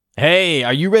Hey,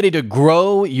 are you ready to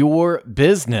grow your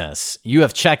business? You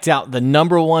have checked out the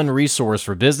number one resource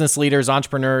for business leaders,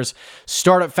 entrepreneurs,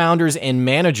 startup founders, and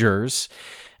managers.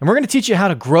 And we're going to teach you how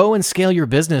to grow and scale your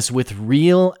business with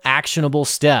real actionable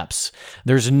steps.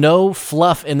 There's no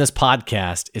fluff in this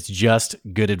podcast. It's just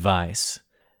good advice.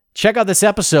 Check out this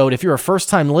episode. If you're a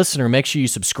first-time listener, make sure you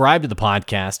subscribe to the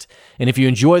podcast. And if you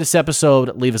enjoy this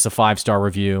episode, leave us a 5-star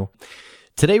review.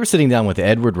 Today, we're sitting down with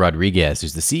Edward Rodriguez,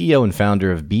 who's the CEO and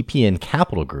founder of BPN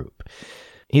Capital Group.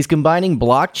 He's combining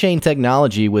blockchain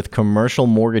technology with commercial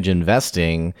mortgage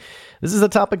investing. This is a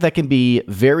topic that can be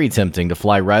very tempting to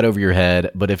fly right over your head,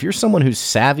 but if you're someone who's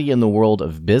savvy in the world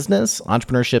of business,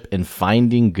 entrepreneurship, and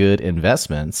finding good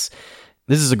investments,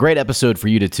 this is a great episode for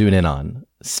you to tune in on.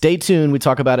 Stay tuned. We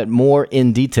talk about it more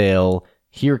in detail.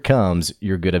 Here comes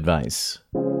your good advice.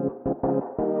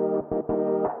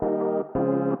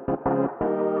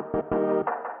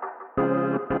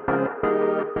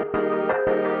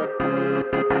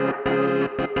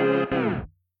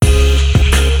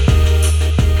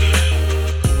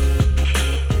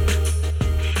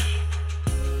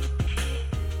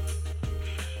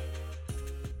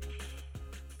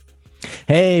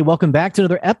 Hey, welcome back to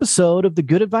another episode of the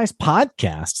Good Advice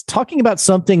Podcast, talking about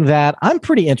something that I'm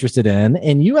pretty interested in.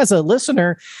 And you as a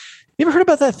listener, you ever heard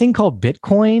about that thing called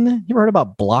Bitcoin? You ever heard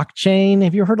about blockchain?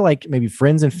 Have you heard like maybe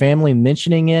friends and family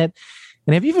mentioning it?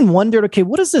 And have you even wondered, okay,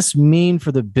 what does this mean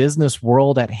for the business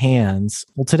world at hand?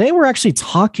 Well, today we're actually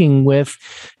talking with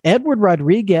Edward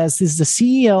Rodriguez. He's the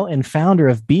CEO and founder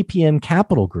of BPN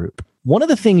Capital Group. One of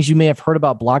the things you may have heard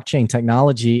about blockchain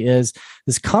technology is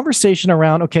this conversation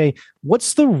around, okay,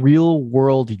 what's the real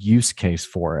world use case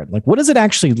for it? Like, what does it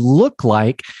actually look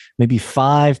like maybe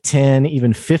 5, 10,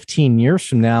 even 15 years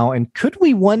from now? And could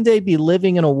we one day be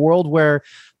living in a world where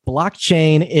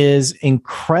blockchain is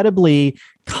incredibly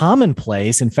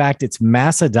commonplace? In fact, it's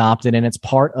mass adopted and it's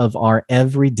part of our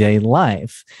everyday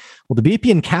life. Well, the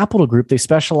BPN Capital Group, they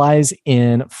specialize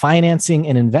in financing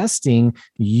and investing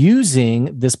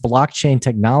using this blockchain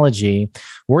technology.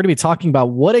 We're going to be talking about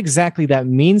what exactly that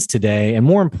means today, and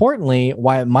more importantly,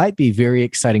 why it might be very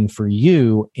exciting for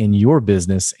you in your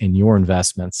business and your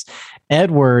investments.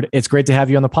 Edward, it's great to have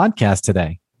you on the podcast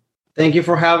today. Thank you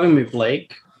for having me,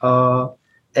 Blake.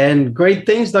 And great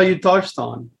things that you touched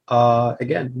on.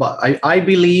 Again, but I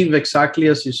believe exactly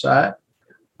as you said,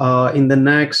 in the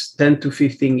next 10 to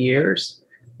 15 years,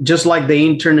 just like the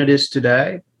internet is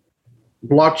today,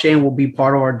 blockchain will be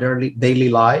part of our daily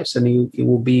lives, and it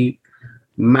will be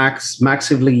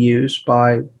massively used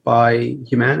by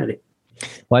humanity.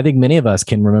 Well, I think many of us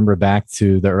can remember back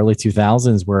to the early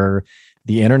 2000s where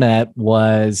the internet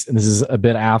was, and this is a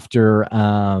bit after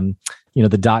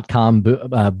the .com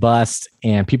bust,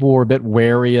 and people were a bit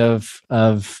wary of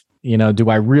do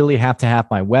I really have to have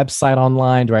my website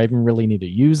online? Do I even really need to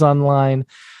use online?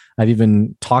 I've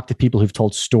even talked to people who've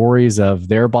told stories of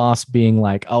their boss being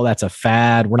like, oh, that's a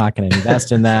fad. We're not going to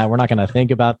invest in that. We're not going to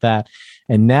think about that.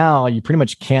 And now you pretty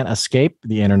much can't escape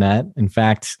the internet. In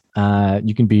fact,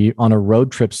 you can be on a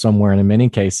road trip somewhere, and in many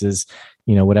cases,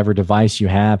 whatever device you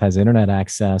have has internet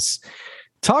access.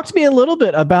 Talk to me a little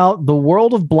bit about the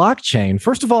world of blockchain.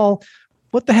 First of all,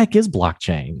 what the heck is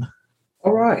blockchain?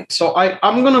 All right. So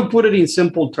I'm going to put it in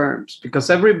simple terms,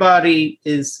 because everybody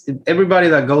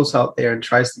that goes out there and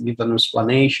tries to give an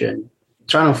explanation,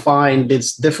 trying to find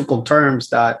these difficult terms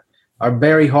that are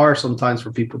very hard sometimes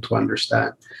for people to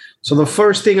understand. So the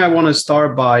first thing I want to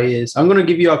start by is I'm going to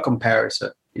give you a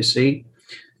comparison. You see,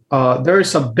 there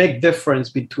is a big difference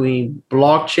between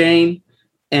blockchain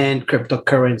and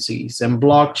cryptocurrencies and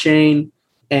blockchain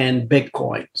and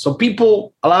Bitcoin. So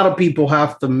a lot of people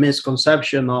have the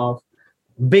misconception of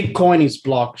Bitcoin is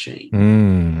blockchain.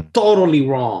 Totally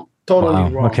wrong.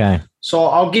 Totally wrong. Okay. So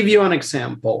I'll give you an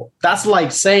example. That's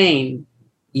like saying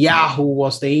Yahoo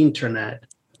was the internet.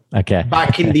 Okay.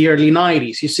 Back in the early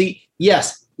 90s. You see,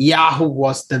 yes, Yahoo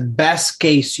was the best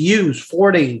case used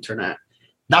for the internet.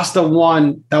 That's the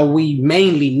one that we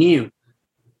mainly knew.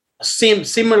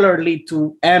 Similarly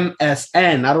to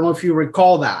MSN. I don't know if you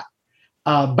recall that.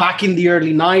 Back in the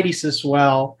early 90s as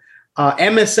well,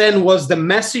 MSN was the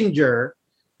messenger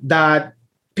that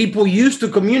people used to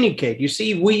communicate. You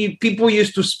see, people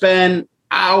used to spend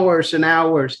hours and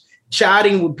hours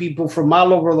chatting with people from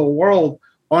all over the world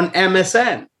on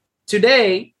MSN.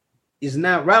 Today is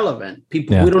not relevant. We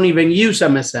don't even use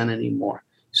MSN anymore.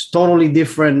 It's totally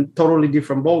different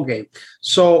ballgame.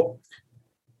 So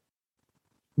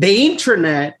the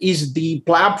internet is the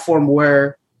platform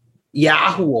where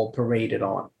Yahoo operated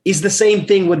on. It's the same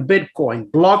thing with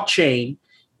Bitcoin. Blockchain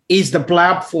is the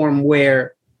platform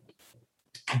where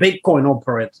Bitcoin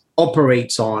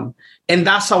operates on. And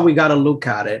that's how we got to look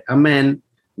at it. I mean,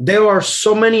 there are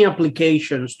so many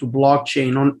applications to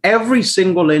blockchain on every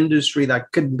single industry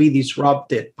that could be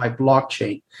disrupted by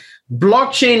blockchain.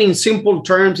 Blockchain, in simple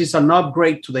terms, is an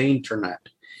upgrade to the internet.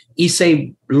 It's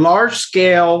a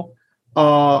large-scale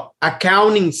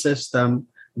accounting system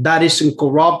that is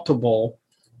incorruptible,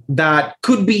 that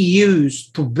could be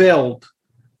used to build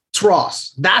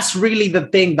trust. That's really the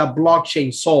thing that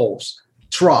blockchain solves,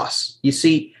 trust. You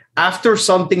see, after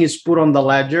something is put on the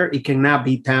ledger, it cannot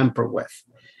be tampered with.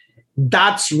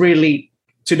 That's really,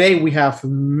 today we have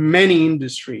many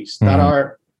industries that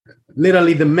are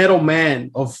literally the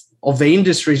middleman of the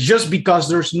industries just because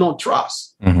there's no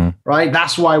trust, right?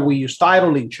 That's why we use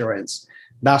title insurance.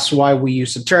 That's why we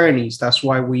use attorneys. That's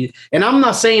why and I'm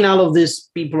not saying all of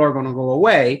these people are going to go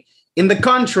away. In the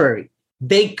contrary,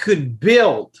 they could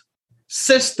build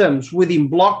systems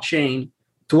within blockchain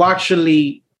to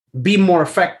actually be more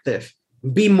effective,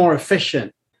 be more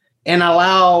efficient, and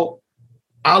allow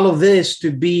all of this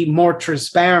to be more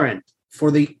transparent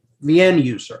for the end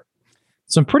user.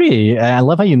 So I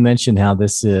love how you mentioned how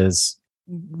this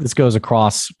goes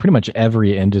across pretty much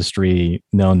every industry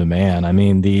known to man. I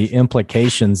mean, the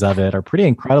implications of it are pretty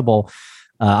incredible.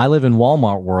 I live in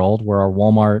Walmart world, where our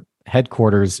Walmart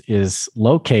headquarters is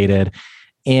located.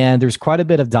 And there's quite a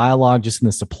bit of dialogue just in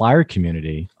the supplier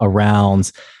community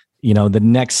around, the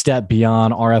next step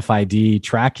beyond RFID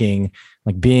tracking,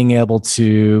 like being able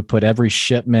to put every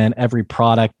shipment, every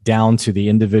product down to the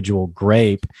individual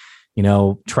grape,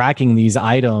 tracking these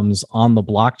items on the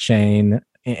blockchain,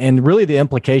 and really the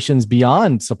implications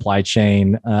beyond supply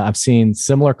chain. I've seen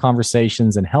similar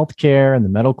conversations in healthcare and the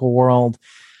medical world.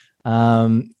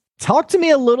 Talk to me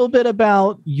a little bit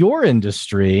about your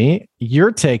industry.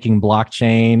 You're taking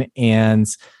blockchain and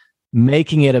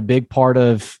making it a big part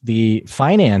of the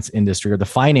finance industry or the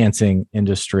financing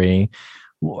industry.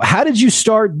 How did you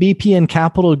start BPN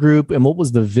Capital Group, and what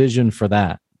was the vision for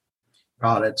that?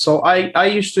 Got it. So I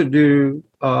used to do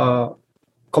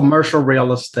commercial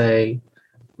real estate,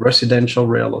 residential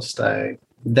real estate,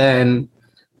 then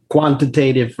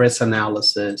quantitative risk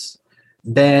analysis,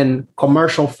 then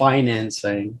commercial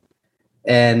financing.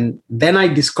 And then I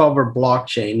discovered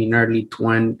blockchain in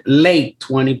late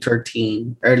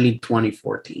 2013, early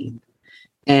 2014.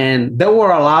 And there were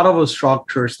a lot of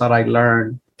structures that I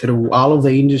learned through all of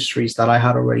the industries that I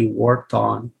had already worked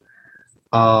on,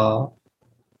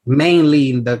 mainly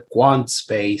in the quant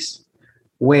space,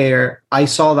 where I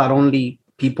saw that only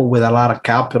people with a lot of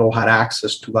capital had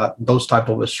access to those type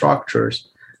of structures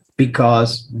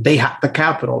because they had the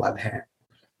capital at hand.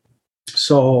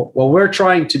 So what we're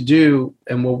trying to do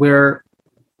and what we're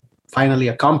finally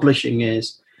accomplishing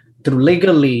is through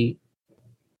legally,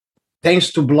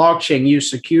 thanks to blockchain, use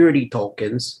security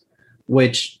tokens,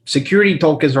 which security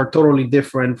tokens are totally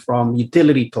different from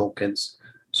utility tokens.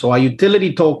 So a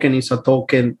utility token is a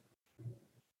token.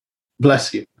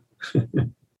 Bless you.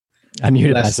 I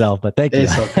muted myself, but thank you.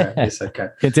 It's okay. It's okay.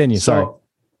 Continue. Sorry.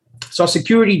 So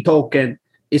security token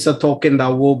is a token that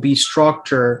will be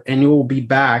structured and it will be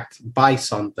backed by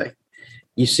something.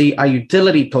 You see, a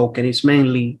utility token is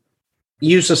mainly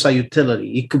used as a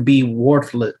utility. It could be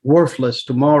worthless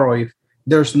tomorrow if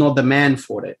there's no demand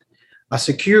for it. A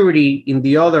security, in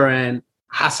the other end,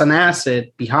 has an asset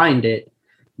behind it.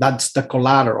 That's the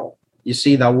collateral. You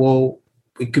see,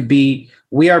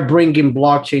 we are bringing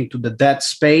blockchain to the debt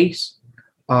space.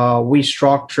 We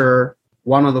structure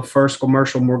one of the first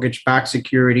commercial mortgage-backed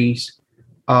securities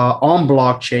on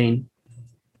blockchain.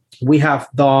 We have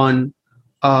done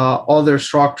other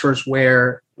structures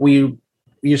where we're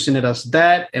using it as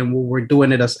debt and we're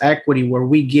doing it as equity, where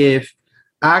we give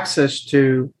access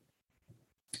to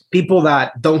people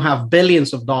that don't have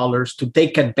billions of dollars to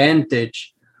take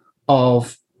advantage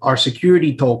of our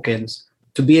security tokens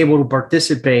to be able to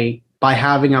participate by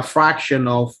having a fraction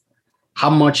of how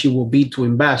much it will be to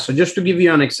invest. So just to give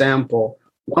you an example,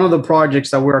 one of the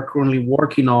projects that we're currently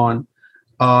working on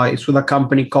is with a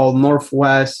company called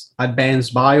Northwest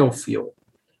Advanced Biofuel.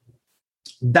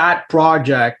 That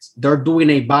project, they're doing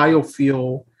a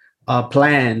biofuel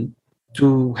plan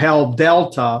to help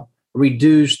Delta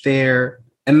reduce their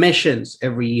emissions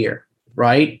every year,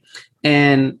 right?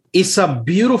 And it's a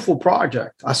beautiful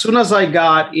project. As soon as I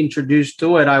got introduced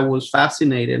to it, I was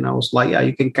fascinated. And I was like, yeah,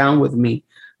 you can count with me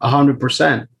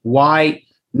 100%. Why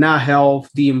not help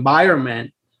the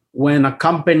environment when a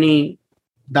company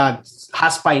that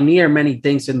has pioneered many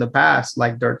things in the past,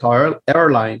 like Delta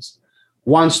Airlines,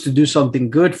 wants to do something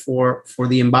good for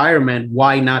the environment?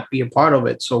 Why not be a part of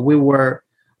it? So we were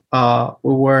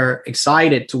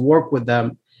excited to work with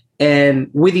them. And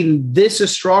within this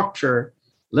structure,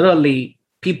 literally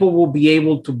people will be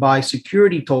able to buy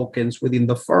security tokens within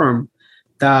the firm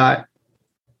that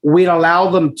will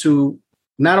allow them to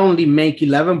not only make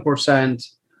 11%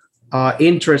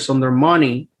 interest on their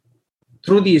money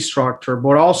through the structure,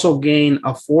 but also gain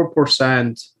a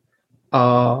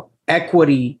 4%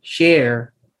 equity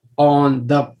share on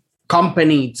the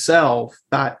company itself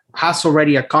that has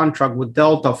already a contract with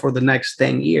Delta for the next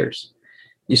 10 years.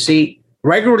 You see,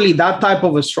 regularly that type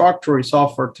of a structure is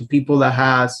offered to people that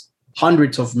has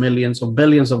hundreds of millions or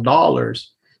billions of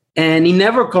dollars, and it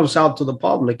never comes out to the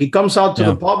public. It comes out to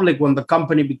the public when the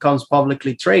company becomes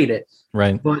publicly traded.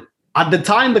 Right. But at the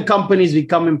time the company is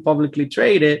becoming publicly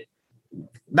traded,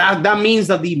 that means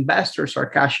that the investors are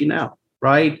cashing out,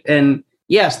 right? And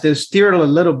yes, there's still a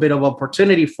little bit of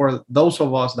opportunity for those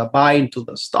of us that buy into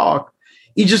the stock.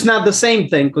 It's just not the same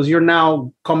thing because you're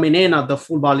now coming in at the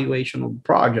full valuation of the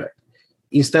project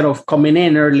instead of coming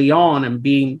in early on and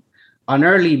being an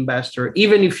early investor.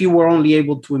 Even if you were only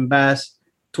able to invest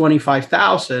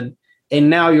 25,000 and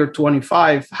now your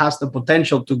 25 has the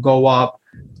potential to go up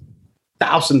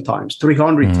 1,000 times,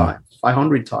 300 times,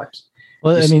 500 times.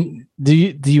 Well, I mean, do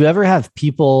you ever have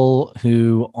people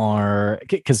who are,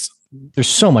 because there's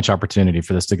so much opportunity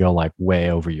for this to go like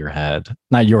way over your head,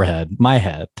 not your head, my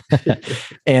head,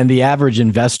 and the average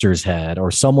investor's head,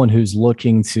 or someone who's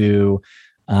looking to,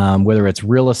 whether it's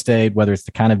real estate, whether it's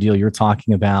the kind of deal you're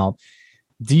talking about.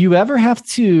 Do you ever have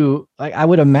to, I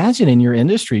would imagine in your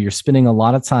industry, you're spending a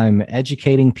lot of time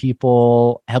educating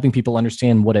people, helping people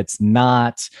understand what it's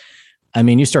not. I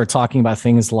mean, you start talking about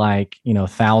things like,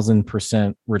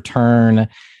 1,000% return.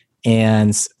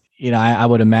 And, I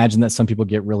would imagine that some people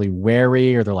get really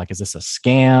wary, or they're like, is this a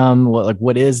scam?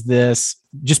 What is this?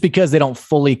 Just because they don't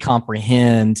fully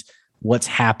comprehend what's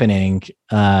happening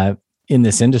in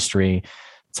this industry.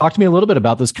 Talk to me a little bit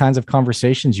about those kinds of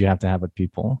conversations you have to have with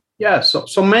people. Yeah, so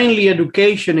mainly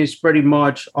education is pretty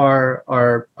much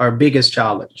our biggest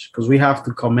challenge, because we have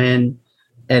to come in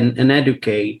and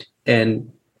educate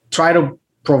and try to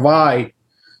provide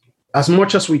as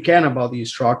much as we can about these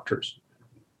structures.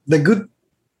 The good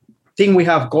thing we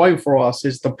have going for us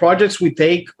is the projects we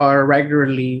take are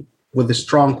regularly with the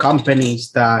strong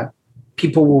companies that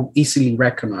people will easily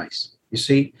recognize. You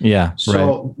see? Yeah.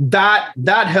 So right.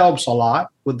 that helps a lot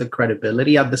with the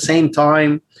credibility. At the same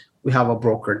time, we have a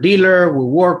broker dealer we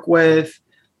work with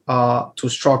to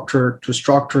structure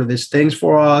these things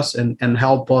for us and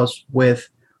help us with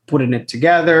putting it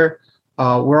together.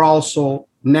 We're also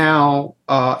now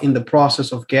in the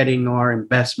process of getting our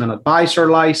investment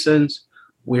advisor license.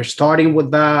 We're starting with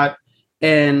that.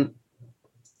 And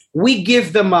we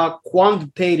give them a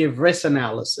quantitative risk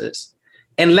analysis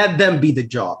and let them be the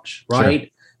judge, right? Sure.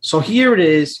 So here it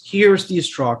is. Here's the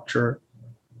structure.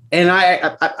 And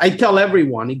I tell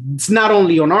everyone, it's not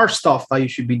only on our stuff that you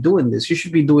should be doing this. You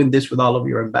should be doing this with all of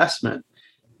your investment.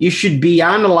 You should be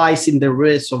analyzing the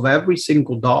risk of every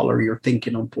single dollar you're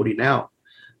thinking on putting out.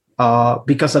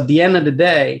 Because at the end of the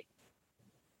day,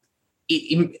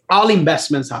 all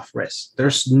investments have risk.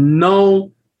 There's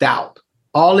no doubt.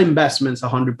 All investments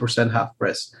 100% have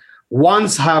risk.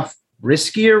 Ones have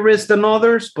riskier risk than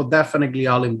others, but definitely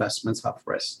all investments have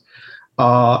risk.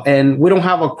 And we don't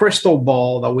have a crystal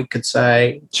ball that we could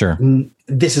say, sure,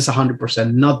 this is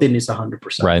 100%. Nothing is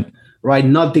 100%. Right?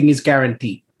 Nothing is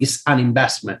guaranteed. It's an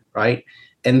investment, right?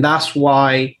 And that's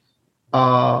why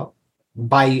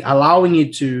by allowing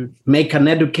you to make an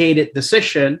educated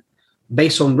decision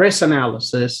based on risk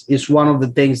analysis is one of the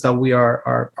things that we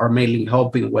are mainly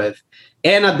helping with.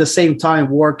 And at the same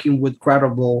time, working with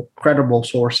credible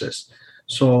sources.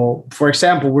 So, for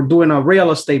example, we're doing a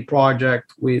real estate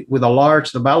project with a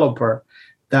large developer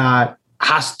that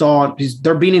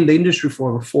they've been in the industry for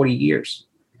over 40 years.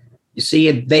 You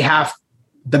see, they have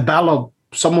developed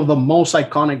some of the most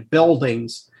iconic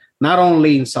buildings, not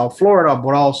only in South Florida,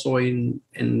 but also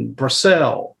in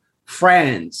Brazil,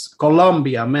 France,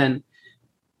 Colombia. Man,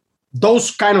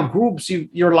 those kind of groups,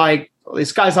 you're like,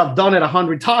 these guys have done it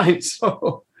 100 times.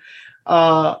 So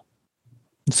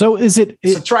there's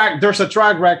a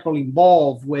track record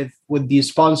involved with the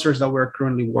sponsors that we're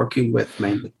currently working with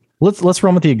mainly. Let's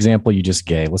run with the example you just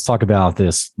gave. Let's talk about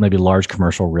this maybe large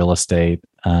commercial real estate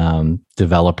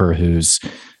developer who's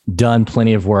done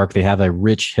plenty of work. They have a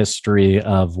rich history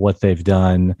of what they've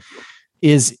done.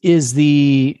 Is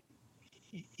the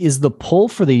pull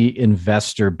for the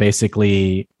investor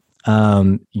basically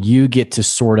you get to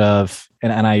sort of,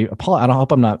 and I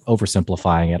hope I'm not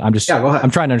oversimplifying it.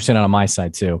 I'm trying to understand it on my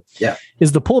side too. Yeah.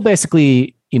 Is the pull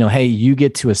basically, hey, you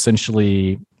get to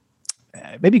essentially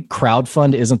maybe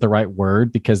crowdfund isn't the right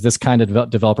word, because this kind of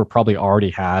developer probably already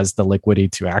has the liquidity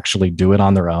to actually do it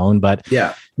on their own. But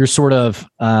yeah, you're sort of,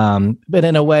 but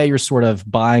in a way, you're sort of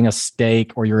buying a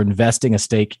stake, or you're investing a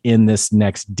stake in this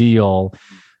next deal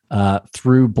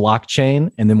through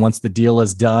blockchain. And then once the deal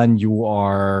is done, you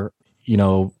are,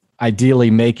 ideally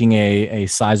making a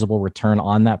sizable return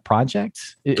on that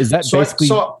project. Is that basically?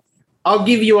 So I'll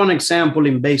give you an example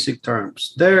in basic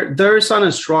terms. There's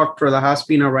an structure that has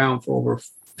been around for over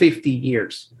 50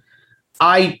 years.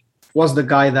 I was the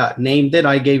guy that named it.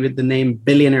 I gave it the name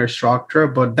billionaire structure,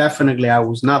 but definitely I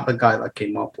was not the guy that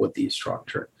came up with the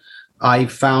structure. I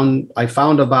found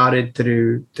about it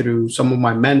through some of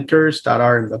my mentors that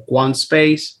are in the quant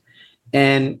space.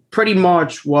 And pretty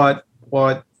much what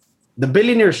the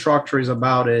billionaire structure is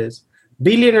about is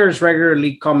billionaires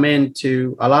regularly come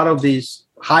into a lot of these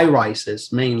high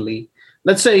rises, mainly.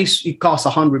 Let's say it costs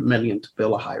 $100 million to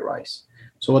build a high rise.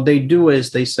 So what they do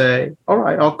is they say, all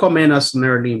right, I'll come in as an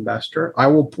early investor. I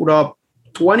will put up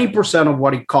 20% of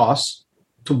what it costs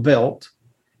to build,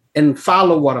 and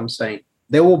follow what I'm saying.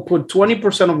 They will put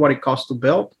 20% of what it costs to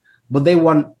build, but they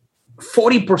want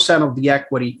 40% of the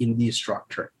equity in the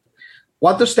structure.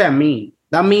 What does that mean?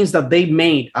 That means that they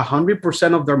made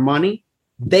 100% of their money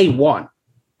day one.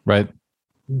 Right.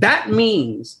 That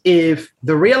means if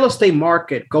the real estate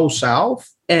market goes south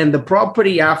and the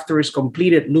property after it's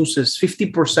completed loses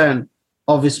 50%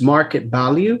 of its market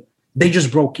value, they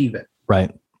just broke even.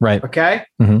 Right. Okay.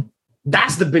 Mm-hmm.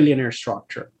 That's the billionaire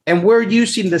structure. And we're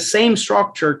using the same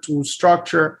structure to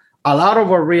structure a lot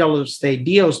of our real estate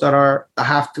deals that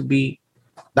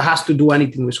has to do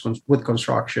anything with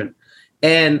construction.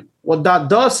 And what that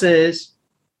does is,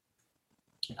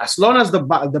 as long as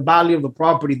the value of the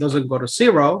property doesn't go to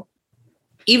zero,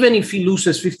 even if he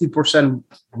loses 50%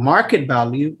 market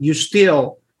value, you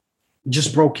still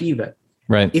just broke even.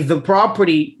 Right. If the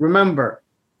property, remember,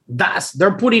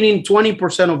 they're putting in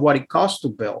 20% of what it costs to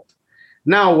build.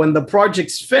 Now, when the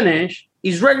project's finished,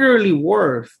 it's regularly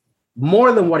worth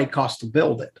more than what it costs to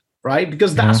build it, right?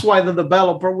 Because that's why the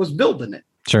developer was building it.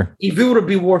 Sure. If it would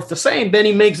be worth the same, then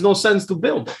it makes no sense to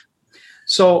build it.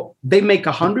 So they make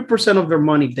 100% of their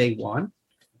money day one,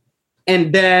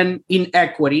 and then in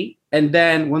equity. And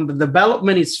then when the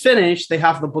development is finished, they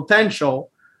have the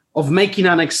potential of making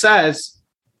an excess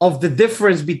of the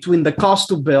difference between the cost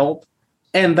to build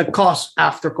and the cost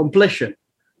after completion,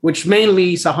 which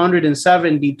mainly is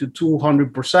 170 to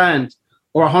 200%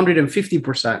 or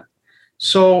 150%.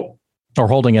 So, or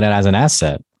holding it as an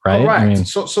asset, right? Correct. I mean,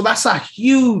 so that's a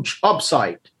huge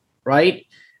upside, right?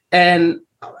 And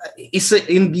it's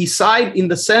in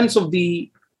the sense of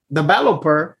the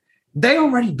developer, they're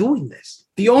already doing this.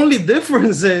 The only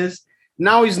difference is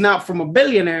now is not from a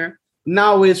billionaire,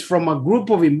 now is from a group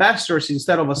of investors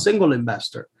instead of a single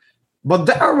investor. But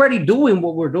they're already doing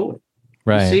what we're doing.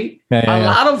 Right. You see, a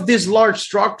lot of these large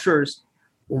structures,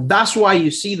 that's why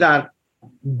you see that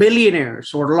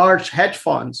billionaires or large hedge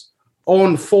funds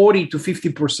own 40 to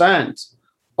 50%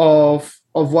 of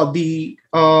what the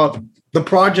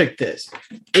project is.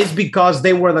 It's because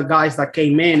they were the guys that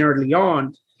came in early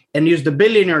on and used the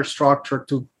billionaire structure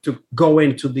to go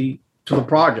into the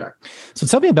project. So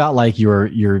tell me about like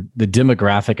the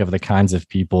demographic of the kinds of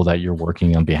people that you're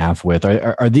working on behalf with.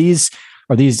 Are these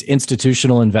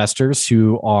institutional investors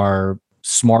who are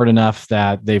smart enough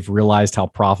that they've realized how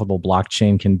profitable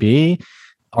blockchain can be?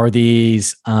 Are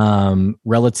these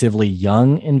relatively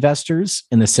young investors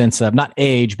in the sense of not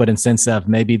age, but in sense of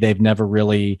maybe they've never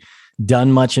really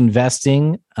done much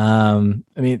investing?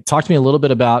 Talk to me a little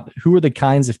bit about who are the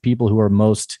kinds of people who are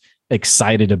most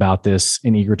excited about this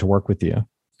and eager to work with you.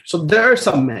 So there's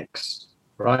a mix,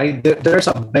 right? There's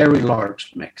a very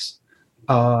large mix.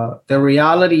 The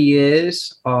reality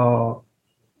is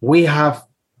we have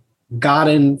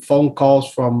gotten phone calls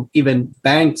from even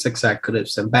banks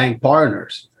executives and bank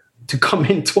partners to come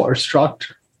into our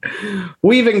structure.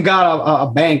 We even got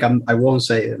a bank, I won't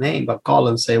say the name, but call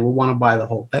and say, we want to buy the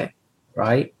whole thing,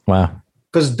 right? Wow.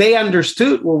 Because they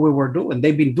understood what we were doing.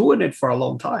 They've been doing it for a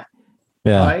long time.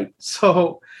 Yeah. Right.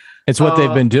 So it's what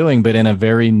they've been doing, but in a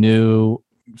very new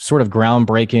sort of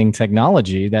groundbreaking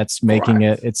technology that's making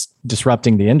it's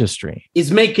disrupting the industry.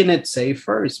 It's making it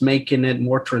safer. It's making it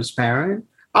more transparent.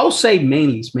 I would say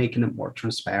mainly it's making it more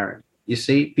transparent, you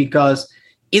see, because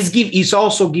it's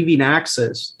also giving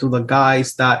access to the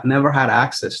guys that never had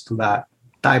access to that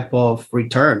type of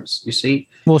returns, you see.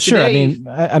 Well, sure.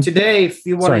 Today, if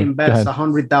you want to invest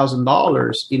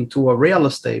 $100,000 into a real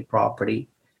estate property,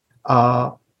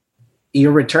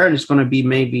 your return is going to be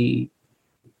maybe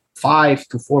 5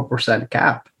 to 4%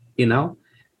 cap,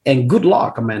 and good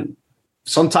luck.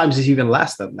 Sometimes it's even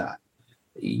less than that.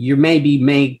 you maybe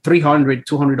make $300,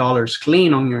 $200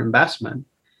 clean on your investment.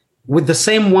 With the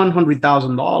same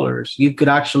 $100,000, you could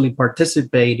actually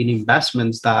participate in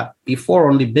investments that before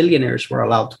only billionaires were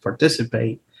allowed to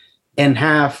participate and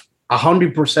have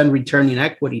 100% return in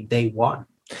equity day one.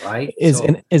 Right. Is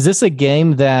this a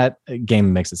game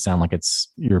game makes it sound like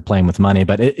you're playing with money,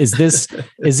 but is this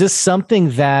something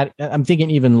that I'm thinking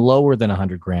even lower than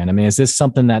 $100,000? I mean, is this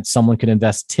something that someone could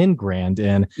invest $10,000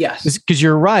 in? Yes. Because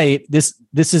you're right. This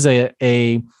is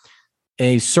a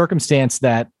circumstance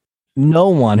that no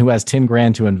one who has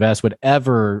 $10,000 to invest would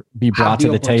ever be brought to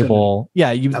the table.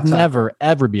 Yeah. You'd never,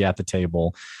 ever be at the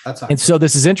table. And so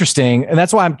this is interesting. And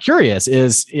that's why I'm curious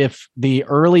is if the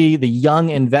young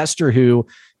investor who,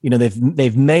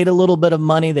 they've made a little bit of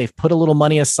money, they've put a little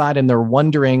money aside and they're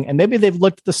wondering, and maybe they've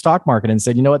looked at the stock market and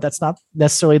said, you know what, that's not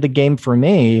necessarily the game for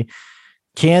me.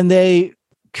 Could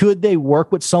they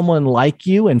work with someone like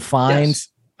you and find, yes.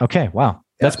 Okay, wow.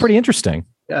 That's pretty interesting.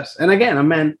 Yes. And again, I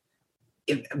mean,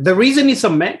 the reason it's a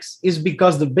mix is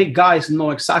because the big guys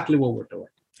know exactly what we're doing.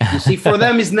 You see, for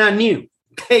them, it's not new.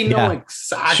 They know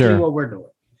exactly what we're doing.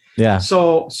 Yeah.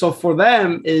 So for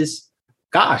them is,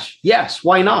 gosh, yes,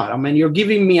 why not? I mean, you're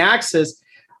giving me access.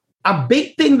 A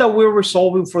big thing that we're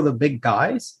resolving for the big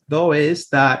guys, though, is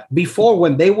that before,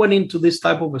 when they went into this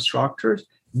type of structures,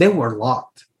 they were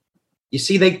locked. You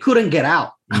see, they couldn't get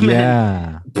out. I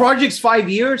mean, projects 5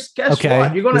 years, guess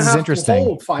what? You're going to have to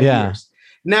hold 5 years.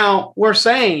 Now, we're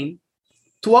saying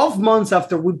 12 months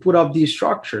after we put up these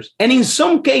structures, and in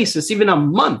some cases, even a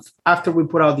month after we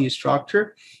put out the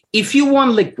structure, if you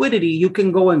want liquidity, you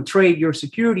can go and trade your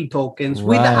security tokens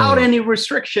without any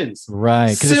restrictions.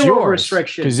 Right. Zero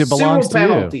restrictions. Because it belongs to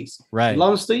penalties. You. Right. It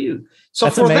belongs to you. So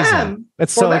that's for amazing. them,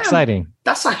 that's so exciting.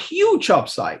 That's a huge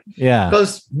upside. Yeah.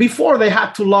 Because before they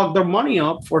had to lock their money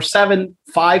up for 10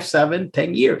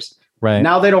 years. Right.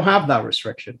 Now they don't have that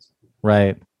restrictions.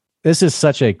 Right. This is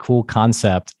such a cool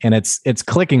concept, and it's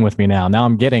clicking with me now. Now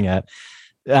I'm getting it.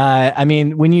 I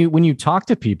mean, when you talk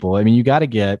to people, I mean,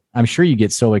 I'm sure you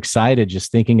get so excited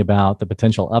just thinking about the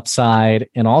potential upside.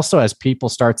 And also as people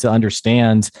start to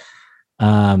understand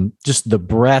just the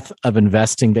breadth of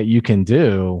investing that you can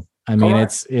do. I mean,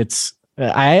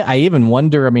 I even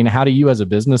wonder, I mean, how do you as a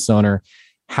business owner,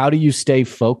 how do you stay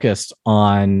focused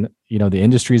on, the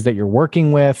industries that you're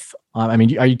working with? I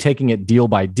mean, are you taking it deal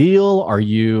by deal? Are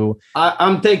you?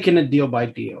 I'm taking it deal by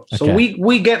deal. Okay. So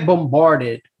we get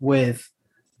bombarded with,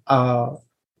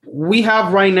 we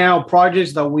have right now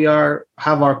projects that we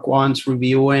have our quants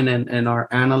reviewing and our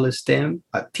analyst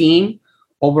team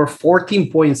over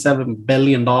 $14.7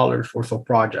 billion worth of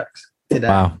projects today.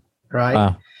 Wow. Right.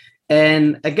 Wow.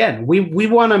 And again, we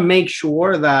want to make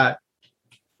sure that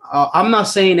I'm not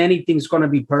saying anything's going to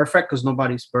be perfect because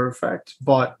nobody's perfect,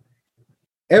 but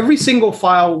every single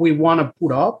file we want to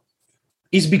put up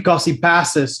is because it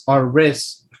passes our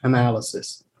risk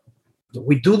analysis.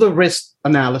 We do the risk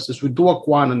analysis, we do a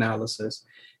quant analysis.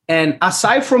 And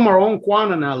aside from our own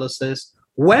quant analysis,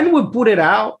 when we put it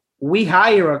out, we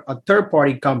hire a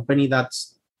third-party company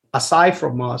that's aside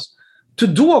from us to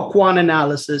do a quant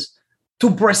analysis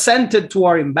to present it to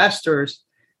our investors.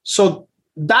 So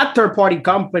that third-party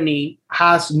company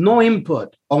has no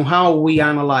input on how we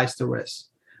analyze the risk,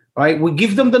 right? We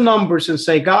give them the numbers and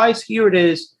say, guys, here it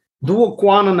is. Do a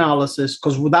quant analysis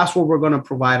because that's what we're going to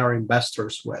provide our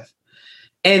investors with.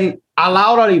 And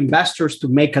allow our investors to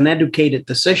make an educated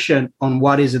decision on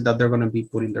what is it that they're going to be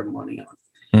putting their money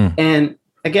on. And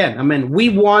again, I mean,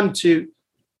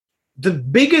 the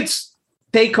biggest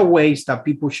takeaways that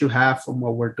people should have from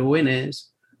what we're doing is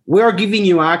we are giving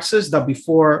you access that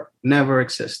before never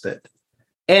existed.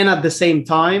 And at the same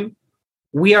time,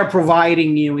 we are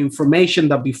providing you information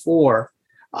that before,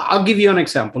 I'll give you an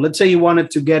example. Let's say you wanted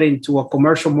to get into a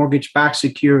commercial mortgage-backed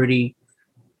security,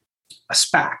 a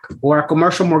SPAC, or a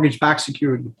commercial mortgage-backed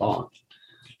security bond.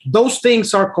 Those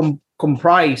things are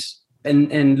comprised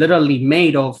and literally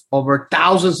made of over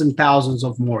thousands and thousands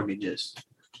of mortgages,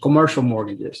 commercial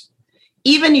mortgages.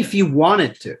 Even if you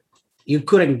wanted to, you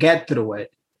couldn't get through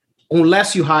it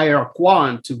unless you hire a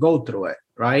quant to go through it,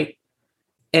 right?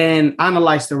 And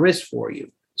analyze the risk for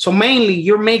you. So mainly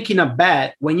you're making a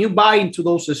bet. When you buy into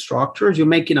those structures, you're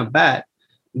making a bet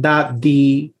that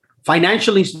the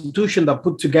financial institution that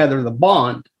put together the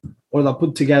bond or that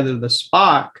put together the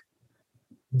SPAC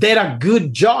did a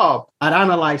good job at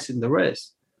analyzing the risk.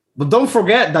 But don't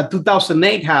forget that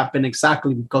 2008 happened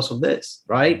exactly because of this,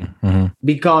 right? Mm-hmm.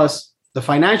 Because the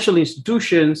financial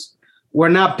institutions were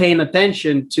not paying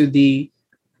attention to the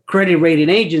credit rating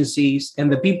agencies,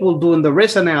 and the people doing the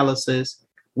risk analysis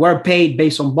were paid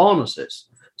based on bonuses.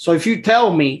 So if you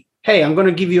tell me hey, I'm going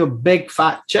to give you a big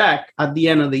fat check at the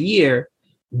end of the year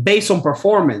based on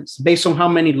performance, based on how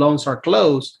many loans are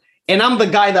closed. And I'm the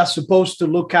guy that's supposed to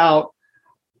look out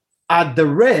at the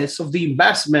risk of the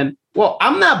investment. Well,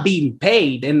 I'm not being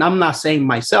paid, and I'm not saying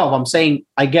myself. I'm saying,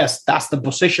 I guess that's the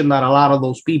position that a lot of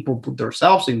those people put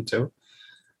themselves into.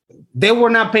 They were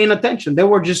not paying attention. They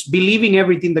were just believing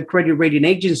everything the credit rating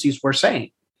agencies were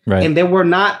saying. Right. And they were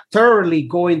not thoroughly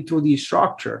going through the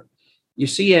structure. You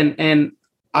see, and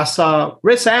as a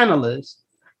risk analyst,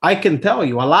 I can tell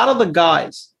you a lot of the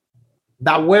guys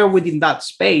that were within that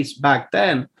space back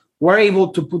then were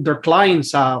able to put their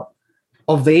clients out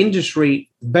of the industry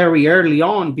very early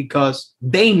on because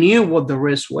they knew what the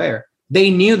risks were.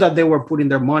 They knew that they were putting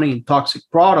their money in toxic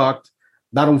product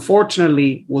that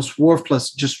unfortunately was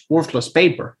worthless, just worthless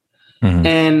paper. Mm-hmm.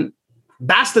 And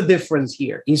that's the difference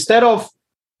here. Instead of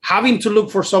having to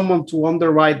look for someone to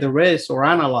underwrite the risk or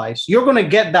analyze, you're going to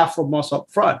get that from us up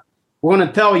front. We're going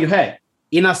to tell you, hey,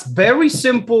 in a very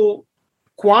simple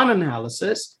quant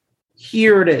analysis,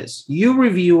 here it is. You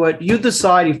review it. You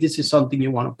decide if this is something you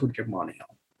want to put your money on.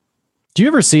 Do you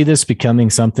ever see this becoming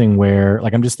something where,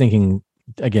 like, I'm just thinking,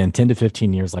 again, 10 to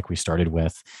 15 years like we started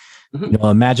with, mm-hmm.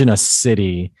 Imagine a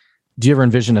city. Do you ever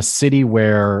envision a city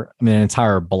where, an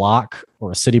entire block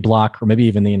or a city block, or maybe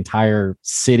even the entire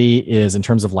city is, in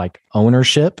terms of like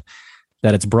ownership,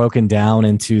 that it's broken down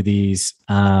into these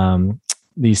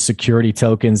security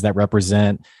tokens that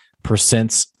represent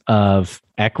percents of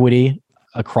equity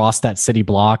across that city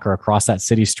block or across that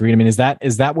city street? Is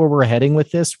that where we're heading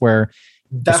with this, where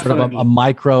Definitely. sort of a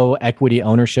micro equity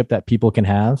ownership that people can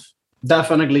have?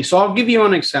 Definitely. So I'll give you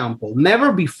an example.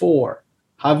 Never before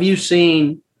have you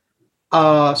seen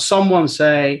someone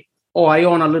say, oh, I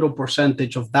own a little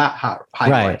percentage of that high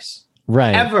rise.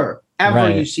 Right. Ever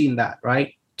right. You've seen that,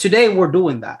 right? Today we're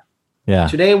doing that. Yeah.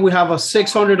 Today we have a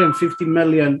 $650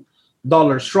 million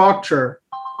structure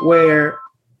where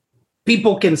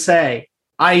people can say,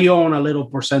 I own a little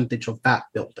percentage of that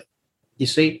building. You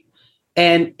see?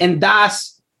 And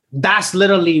that's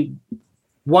literally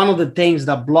one of the things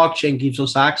that blockchain gives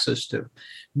us access to.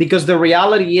 Because the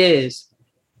reality is,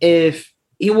 if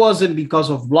it wasn't because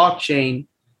of blockchain,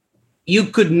 you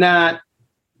could not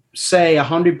say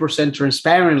 100%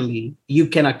 transparently you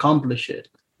can accomplish it.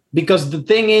 Because the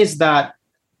thing is that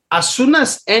as soon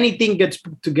as anything gets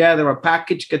put together, a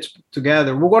package gets put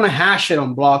together, we're going to hash it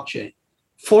on blockchain.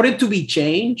 For it to be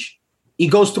changed, it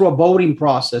goes through a voting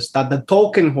process that the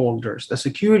token holders, the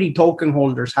security token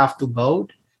holders, have to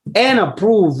vote and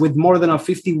approve with more than a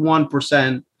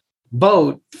 51%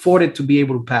 vote for it to be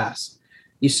able to pass.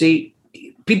 You see,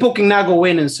 people can now go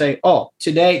in and say, oh,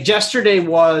 yesterday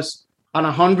was on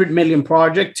 100 million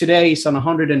project. Today is on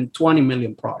 120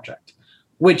 million project,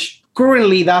 which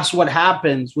currently that's what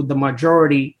happens with the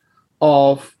majority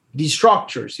of these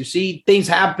structures. You see, things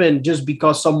happen just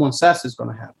because someone says it's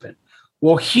going to happen.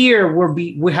 Well, here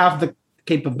we have the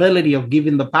capability of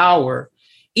giving the power,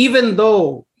 even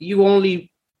though you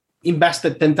only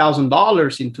invested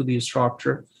 $10,000 into the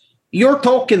structure, your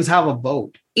tokens have a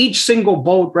vote. Each single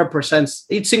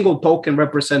token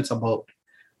represents a vote,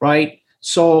 right?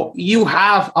 So you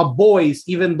have a voice,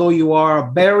 even though you are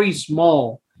a very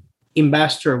small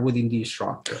investor within the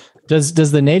structure. Does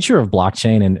the nature of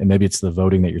blockchain, and maybe it's the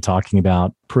voting that you're talking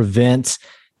about, prevent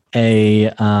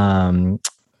like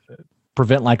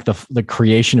the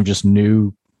creation of just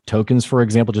new tokens, for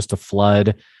example, just to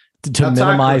flood, to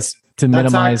minimize?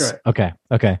 Accurate.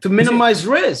 Okay. To minimize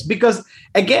risk, because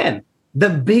again, the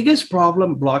biggest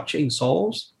problem blockchain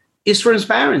solves is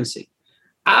transparency.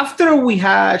 After we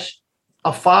hash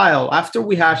a file, after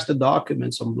we hash the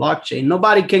documents on blockchain,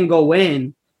 nobody can go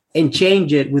in and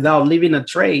change it without leaving a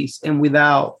trace and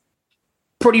without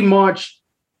pretty much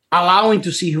allowing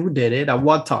to see who did it at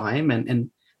what time.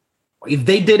 And if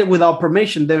they did it without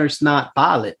permission, then it's not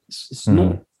valid. It's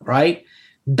null, right?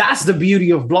 That's the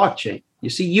beauty of blockchain. You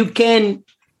see, you can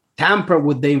tamper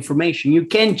with the information. You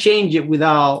can change it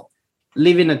without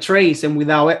leaving a trace and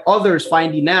without others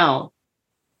finding out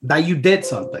that you did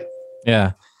something.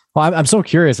 Yeah. Well, I'm so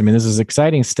curious. This is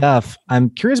exciting stuff.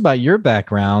 I'm curious about your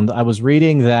background. I was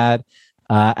reading that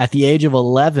at the age of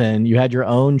 11, you had your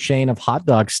own chain of hot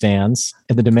dog stands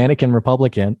in the Dominican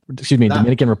Republic.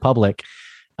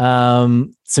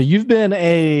 So you've been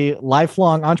a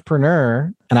lifelong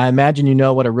entrepreneur, and I imagine you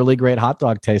know what a really great hot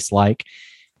dog tastes like.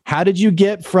 How did you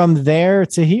get from there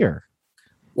to here?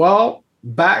 Well,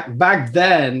 back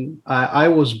then, I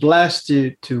was blessed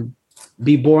to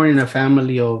be born in a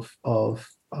family of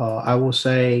I will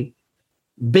say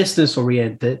business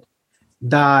oriented,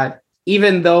 that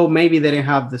even though maybe they didn't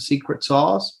have the secret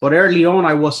sauce, but early on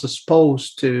I was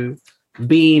exposed to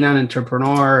being an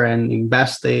entrepreneur and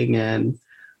investing and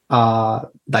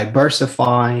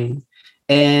diversifying.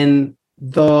 And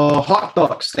the hot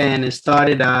dog stand, it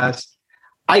started as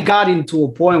I got into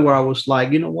a point where I was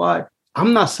like, you know what?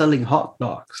 I'm not selling hot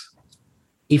dogs.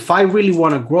 If I really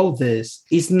want to grow this,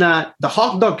 it's not, the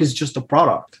hot dog is just a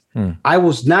product. I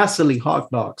was not selling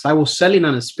hot dogs. I was selling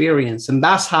an experience. And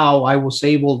that's how I was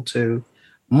able to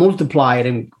multiply it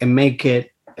and make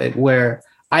it where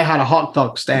I had a hot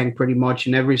dog stand pretty much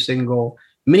in every single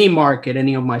mini market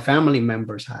any of my family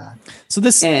members had. So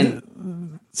this,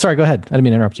 sorry, go ahead. I didn't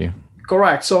mean to interrupt you.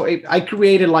 Correct. So I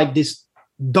created like this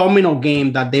domino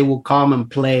game that they will come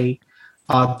and play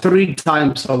 3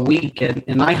 times a week.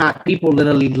 And I had people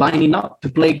literally lining up to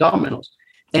play dominoes.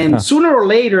 And sooner or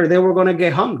later, they were going to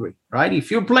get hungry, right?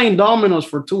 If you're playing dominoes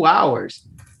for 2 hours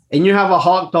and you have a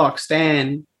hot dog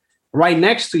stand right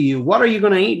next to you, what are you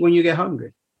going to eat when you get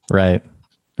hungry? Right.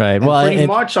 And well, pretty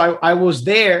much I was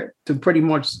there to pretty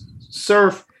much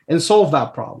serve and solve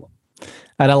that problem.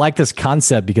 And I like this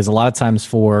concept because a lot of times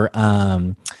for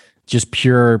just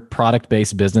pure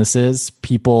product-based businesses,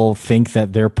 people think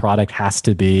that their product has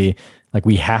to be like,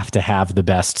 we have to have the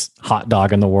best hot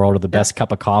dog in the world or the best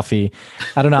cup of coffee.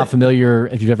 I don't know how familiar,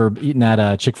 if you've ever eaten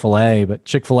at Chick-fil-A, but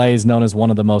Chick-fil-A is known as one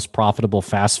of the most profitable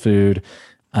fastest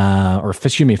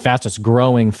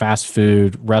growing fast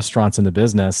food restaurants in the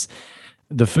business.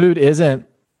 The food isn't,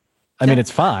 I mean,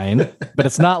 it's fine, but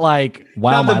it's not like,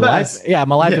 wow, my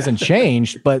life hasn't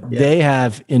changed, but they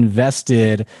have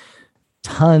invested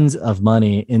tons of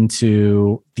money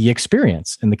into the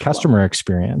experience and the customer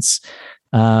experience.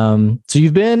 So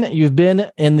you've been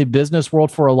in the business world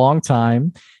for a long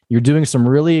time. You're doing some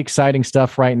really exciting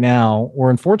stuff right now, or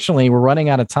unfortunately we're running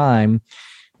out of time.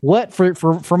 What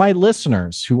for my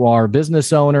listeners who are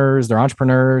business owners, they're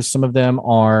entrepreneurs, some of them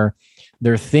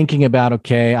they're thinking about,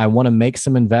 okay, I want to make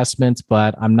some investments,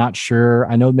 but I'm not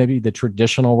sure. I know maybe the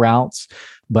traditional routes,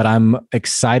 but I'm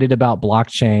excited about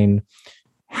blockchain.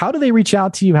 How do they reach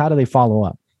out to you? How do they follow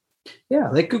up? Yeah,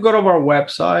 they could go to our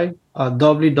website,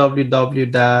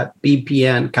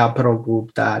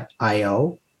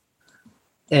 www.bpncapitalgroup.io.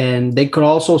 And they could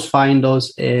also find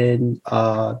us in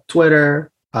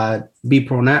Twitter at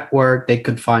BPro Network. They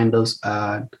could find us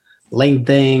at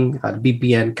LinkedIn at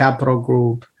BPN Capital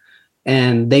Group.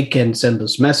 And they can send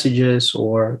us messages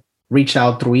or reach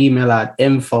out through email at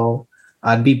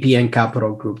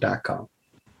info@bpncapitalgroup.com.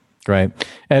 Great.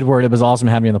 Edward, it was awesome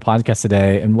having you on the podcast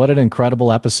today. And what an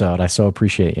incredible episode. I so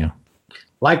appreciate you.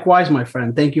 Likewise, my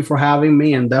friend. Thank you for having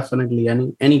me. And definitely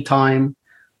anytime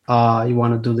you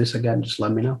want to do this again, just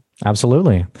let me know.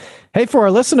 Absolutely. Hey, for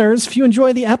our listeners, if you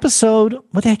enjoyed the episode,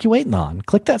 what the heck are you waiting on?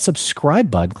 Click that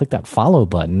subscribe button, click that follow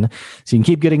button so you can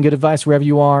keep getting good advice wherever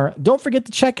you are. Don't forget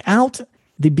to check out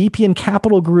the BPN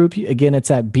Capital Group. Again,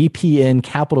 it's at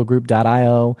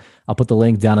bpncapitalgroup.io. I'll put the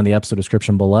link down in the episode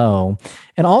description below.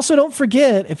 And also don't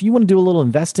forget, if you want to do a little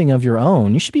investing of your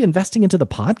own, you should be investing into the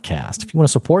podcast. If you want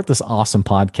to support this awesome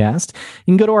podcast,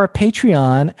 you can go to our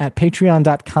Patreon at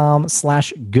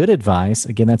patreon.com/goodadvice.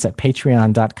 Again, that's at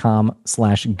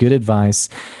patreon.com/goodadvice.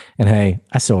 And hey,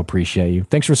 I so appreciate you.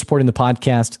 Thanks for supporting the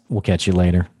podcast. We'll catch you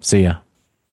later. See ya.